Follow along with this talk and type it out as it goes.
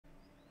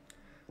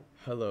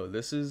Hello,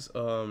 this is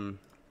a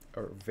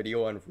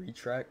video on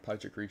Retrac,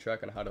 Project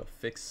Retrac, on how to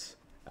fix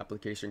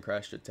application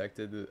crash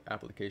detected. The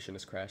application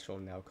is crashed will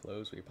now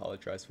close. We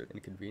apologize for the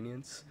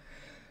inconvenience.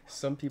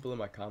 Some people in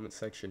my comment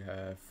section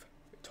have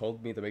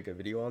told me to make a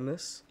video on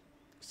this,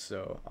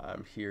 so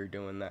I'm here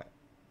doing that.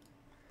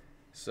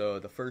 So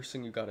the first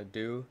thing you gotta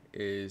do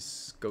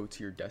is go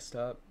to your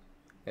desktop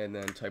and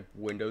then type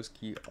Windows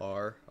key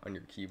R on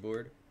your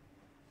keyboard.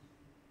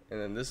 And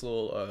then this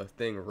little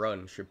thing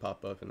run should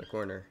pop up in the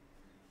corner.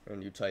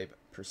 And you type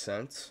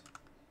percent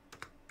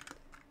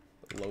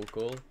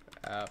local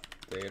app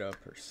data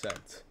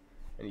percent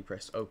and you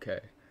press OK.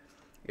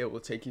 It will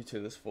take you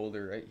to this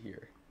folder right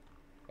here,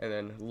 and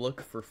then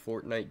look for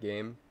Fortnite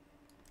game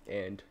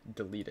and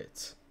delete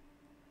it.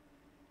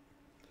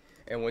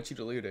 And once you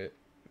delete it,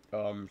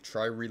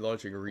 try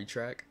relaunching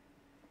Retrac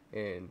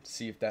and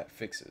see if that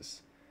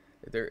fixes.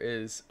 There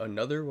is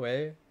another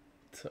way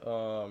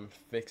to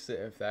fix it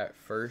if that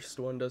first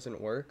one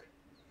doesn't work.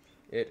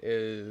 It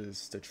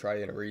is to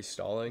try and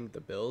reinstalling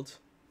the build,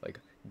 like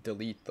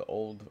delete the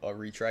old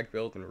Retrac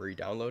build and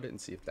re-download it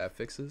and see if that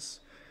fixes.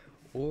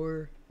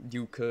 Or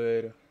you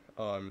could,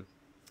 and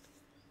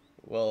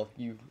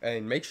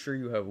make sure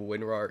you have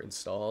WinRAR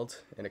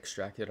installed and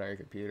extracted on your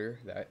computer.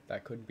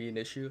 That could be an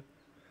issue.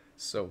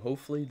 So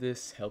hopefully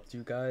this helped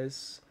you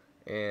guys.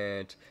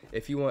 And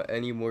if you want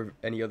any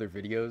other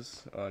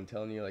videos on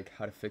telling you like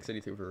how to fix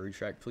anything for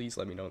Retrac, please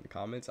let me know in the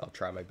comments. I'll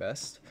try my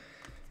best.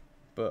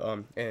 But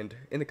and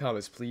in the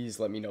comments, please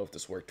let me know if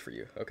this worked for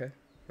you. Okay,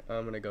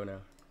 I'm gonna go now.